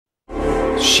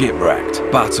Shipwrecked,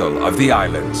 Battle of the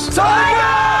Islands.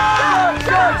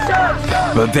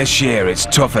 But this year it's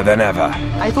tougher than ever.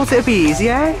 I thought it'd be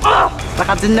easier. Like,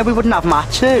 I didn't know we wouldn't have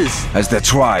matches. As the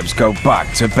tribes go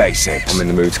back to basics. I'm in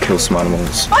the mood to kill some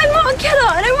animals. I'm not a killer,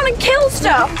 I don't want to kill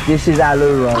stuff. This is our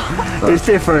lure. It's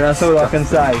different, that's all I can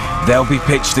say. They'll be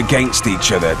pitched against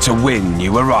each other to win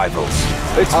new arrivals.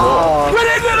 It's war.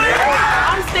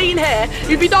 I'm staying here.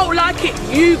 If you don't like it,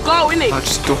 you go, innit? I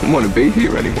just don't want to be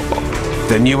here anymore.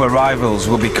 The new arrivals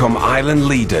will become island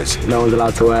leaders. No one's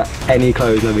allowed to wear any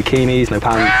clothes, no bikinis, no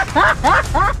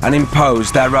pants. And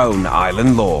impose their own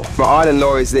island law. My island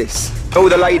law is this. All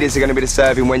the ladies are going to be the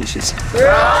serving wenches.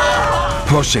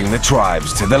 Pushing the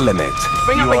tribes to the limit.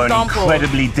 Bring up You are an example.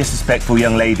 incredibly disrespectful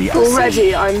young lady.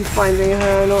 Already, I'm finding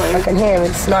her annoying. I can hear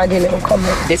him snidey little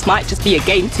comment. This might just be a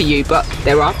game to you, but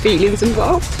there are feelings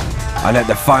involved. And at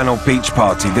the final beach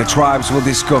party, the tribes will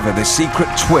discover the secret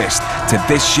twist to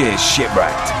this year's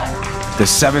Shipwrecked. The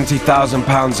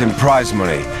 £70,000 in prize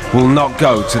money will not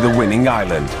go to the winning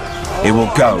island. It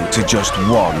will go to just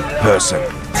one person.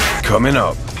 Coming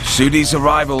up, Sudi's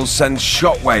arrivals send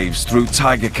shockwaves through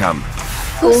Tiger Camp.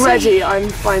 Already, I'm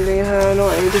finding her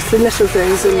annoying. Just the little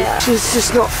things, and she's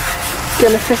just not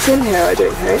going to fit in here, I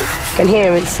don't think. I can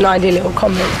hear him snidey little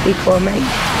comments people make.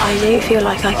 I do feel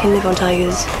like I can live on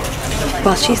tigers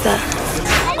whilst she's there.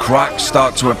 Cracks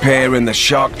start to appear in the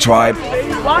shark tribe.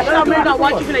 Why should I move that? Why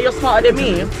do you think that you're smarter than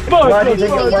me? Why do you think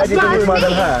you're smarter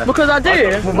than her? Because I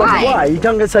do. Why? You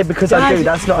don't get to say because I do,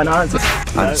 that's not an answer.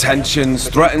 And tensions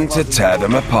threaten to tear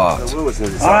them apart.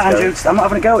 Alright Andrew, I'm not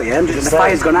having a go at you, the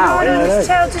fire's gone out.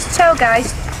 Just chill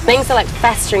guys. Things are like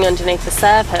festering underneath the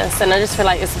surface, and I just feel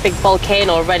like it's a big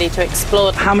volcano ready to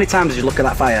explode. How many times did you look at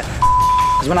that fire?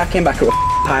 Because when I came back it was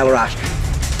a pile of ash.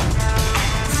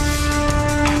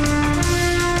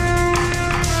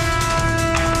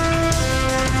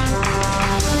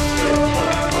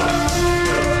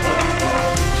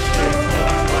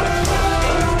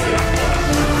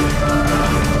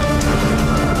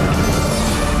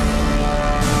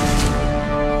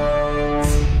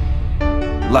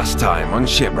 Last time on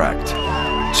Shipwrecked,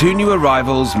 two new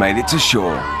arrivals made it to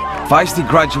shore. Feisty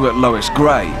graduate Lois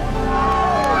Gray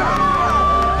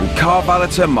and car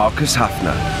valeter Marcus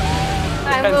Hafner.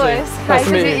 Hi Lois, nice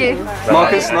to meet you.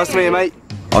 Marcus, nice to meet you, mate.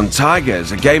 On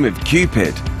Tigers, a game of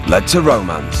Cupid led to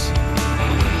romance.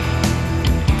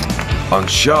 On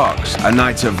Sharks, a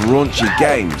night of raunchy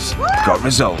games got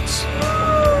results.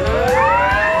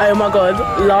 Oh my god,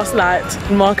 last night,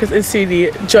 Marcus and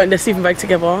Sudi joined their sleeping bag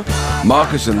together.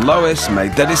 Marcus and Lois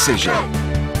made their decision.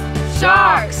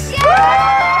 Sharks!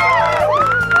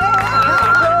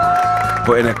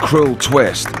 But in a cruel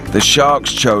twist, the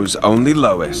Sharks chose only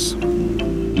Lois,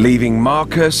 leaving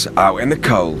Marcus out in the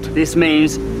cold. This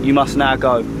means you must now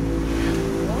go.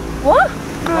 What?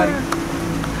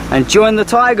 And join the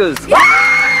Tigers!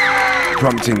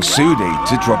 Prompting Sudi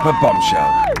to drop a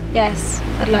bombshell Yes,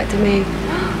 I'd like to move.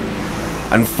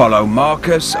 and follow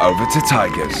Marcus over to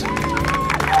Tigers.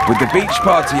 With the beach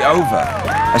party over,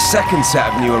 a second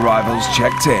set of new arrivals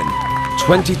checked in.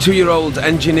 22-year-old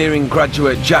engineering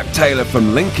graduate Jack Taylor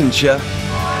from Lincolnshire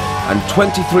and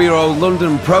 23-year-old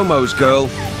London promos girl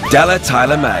Della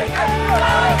Tyler May.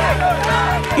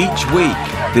 Each week,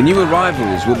 the new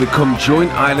arrivals will become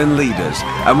joint island leaders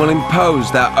and will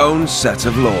impose their own set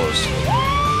of laws.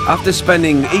 After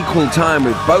spending equal time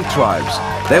with both tribes,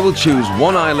 they will choose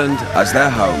one island as their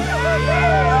home.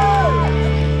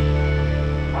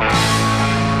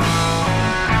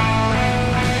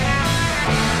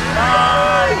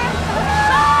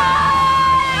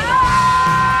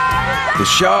 The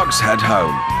Sharks head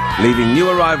home, leaving new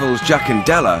arrivals Jack and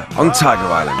Della on Tiger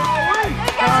Island.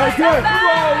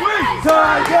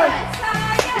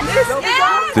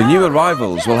 The new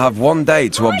arrivals will have one day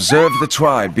to observe the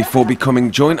tribe before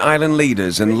becoming joint island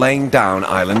leaders and laying down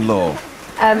island law.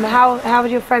 How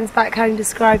would your friends back home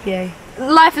describe you?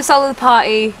 Life is soul of the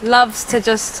party, loves to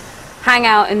just hang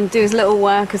out and do as little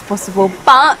work as possible.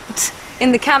 But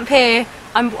in the camp here,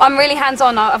 I'm really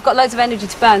hands-on. I've got loads of energy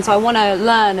to burn, so I want to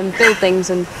learn and build things.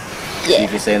 And If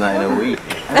you're saying that in a week.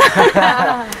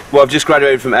 Well, I've just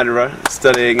graduated from Edinburgh,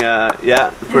 studying,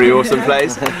 pretty awesome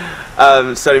place.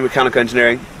 Studying mechanical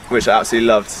engineering, which I absolutely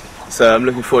loved. So I'm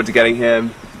looking forward to getting here,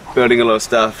 building a lot of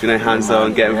stuff, you know,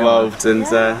 hands-on, get involved, and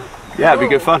it'd be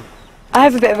good fun. I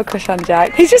have a bit of a crush on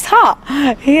Jack. He's just hot.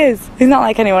 He is. He's not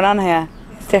like anyone on here.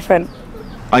 It's different.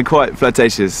 I'm quite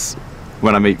flirtatious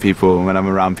when I meet people and when I'm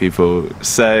around people.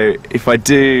 So if I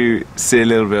do see a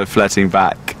little bit of flirting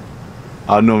back,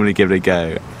 I'll normally give it a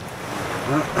go.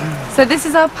 So this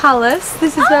is our palace.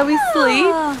 This is where we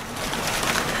sleep.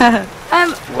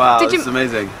 Wow, Did this is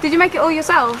amazing. Did you make it all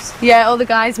yourselves? Yeah, all the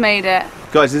guys made it.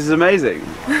 Guys, this is amazing.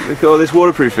 Look at all this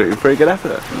waterproofing. Pretty good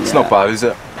effort. It's not bad, is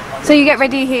it? So you get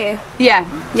ready here? Yeah,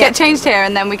 get changed here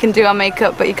and then we can do our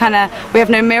makeup, but we have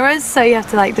no mirrors, so you have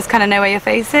to like just kind of know where your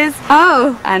face is.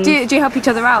 Oh, and do you help each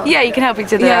other out? Yeah, you can help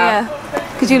each other out.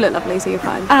 Yeah, because you look lovely, so you're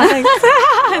fine. Oh,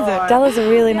 thanks. Della's a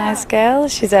really nice girl.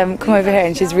 She's come over here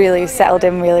and she's really settled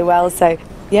in really well, so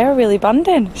yeah, we're really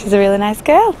bonding. She's a really nice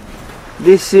girl.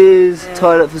 This is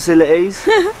toilet facilities,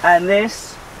 and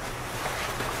this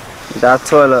is our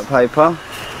toilet paper.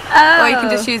 Or you can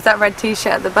just use that red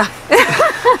t-shirt at the back.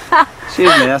 Excuse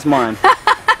me, that's mine.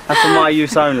 That's for my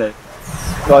use only.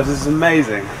 Guys, this is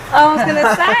amazing. I was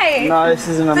gonna say. No, this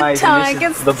isn't amazing.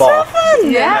 This is the bar. bar.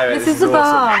 Yeah, No, this is the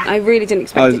bar. I really didn't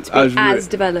expect it to be as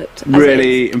developed.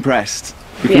 Really impressed.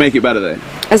 We can make it better though.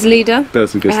 As leader, Build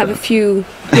some good I have a stuff. few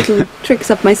little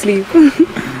tricks up my sleeve.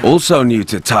 Also new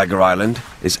to Tiger Island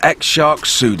is ex-shark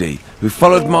Sudi, who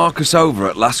followed Marcus over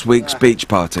at last week's beach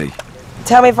party.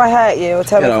 Tell me if I hurt you, or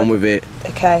tell me Get if on with it.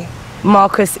 Okay.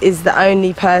 Marcus is the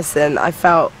only person I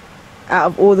felt out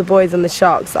of all the boys on the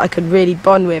Sharks that I could really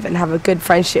bond with and have a good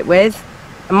friendship with.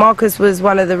 And Marcus was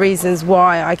one of the reasons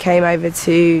why I came over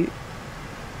to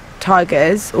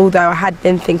Tigers, although I had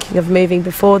been thinking of moving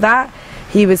before that.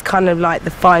 He was kind of like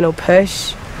the final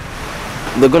push.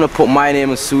 They're going to put my name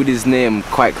and Sudi's name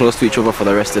quite close to each other for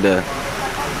the rest of the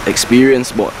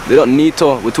experience, but they don't need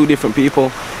to. We're two different people.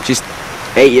 She's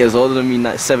 8 years older than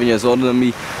me, 7 years older than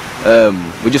me.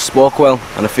 We just spoke well,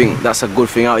 and I think that's a good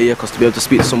thing out here, because to be able to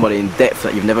speak to somebody in depth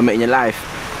that you've never met in your life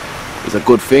is a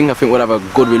good thing. I think we'll have a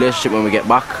good relationship when we get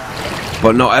back.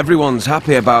 But not everyone's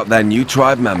happy about their new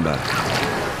tribe member.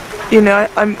 You know,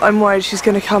 I'm worried she's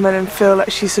going to come in and feel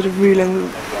like she's sort of ruling,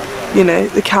 you know,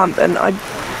 the camp, and I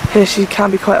hear she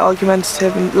can be quite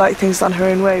argumentative and like things done her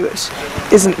own way, which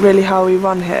isn't really how we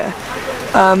run here.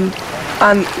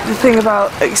 And the thing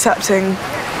about accepting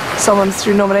someone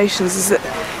through nominations is that,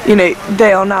 you know,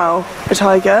 they are now a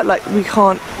tiger. Like, we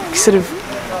can't sort of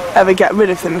ever get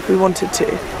rid of them if we wanted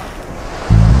to.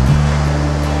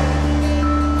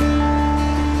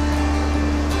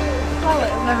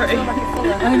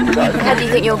 How do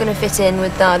you think you're going to fit in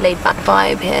with the laid-back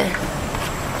vibe here?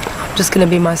 I'm just going to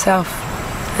be myself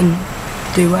and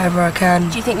do whatever I can.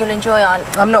 Do you think you'll enjoy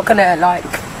Ireland? I'm not going to, like,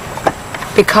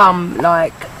 become,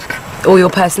 like, all your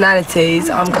personalities.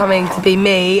 I'm coming to be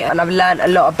me, and I've learned a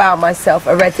lot about myself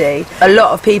already. A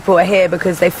lot of people are here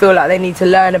because they feel like they need to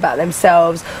learn about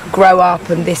themselves, grow up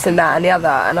and this and that and the other,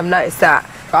 and I've noticed that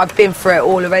I've been through it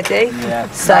all already. Yeah,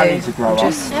 so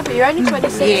just... Yeah, but you're only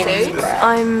 26.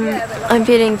 I'm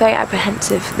feeling very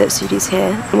apprehensive that Sudi's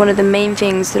here. One of the main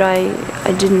things that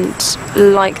I didn't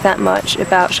like that much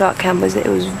about Shark Camp was that it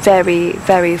was very,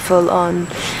 very full on,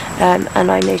 and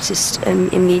I noticed an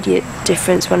immediate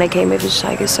difference when I came over to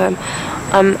Tiger. So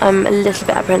I'm a little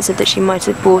bit apprehensive that she might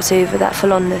have brought over that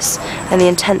full-onness and the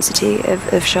intensity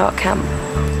of Shark Camp.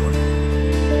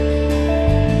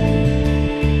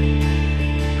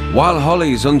 While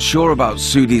Holly's unsure about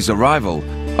Sudi's arrival,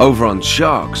 over on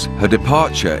Sharks, her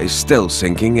departure is still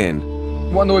sinking in.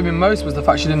 What annoyed me most was the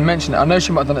fact she didn't mention it. I know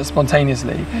she might have done it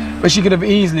spontaneously, but she could have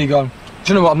easily gone,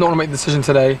 do you know what, I'm not going to make the decision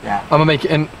today, I'm going to make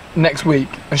it in next week,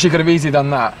 and she could have easily done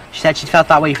that. She said she'd felt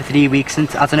that way for 3 weeks,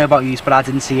 and I don't know about you, but I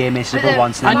didn't see her miserable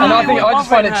once. And I think I just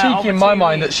find it cheeky in my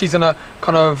mind that she's going to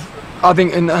kind of, I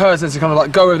think in her sense, kind of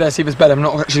like go over there, see if it's better, and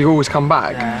not actually always come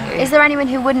back. Is there anyone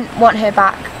who wouldn't want her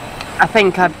back? I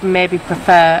think I'd maybe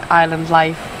prefer island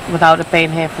life without it being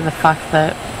here, for the fact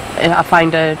that I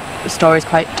find her stories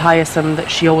quite tiresome, that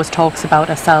she always talks about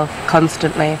herself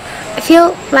constantly. I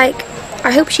feel like,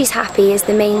 I hope she's happy is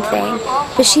the main thing,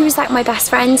 but she was like my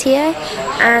best friend here,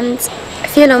 and I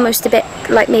feel almost a bit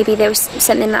like maybe there was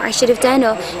something that I should have done,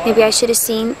 or maybe I should have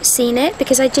seen it,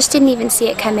 because I just didn't even see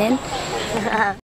it come in.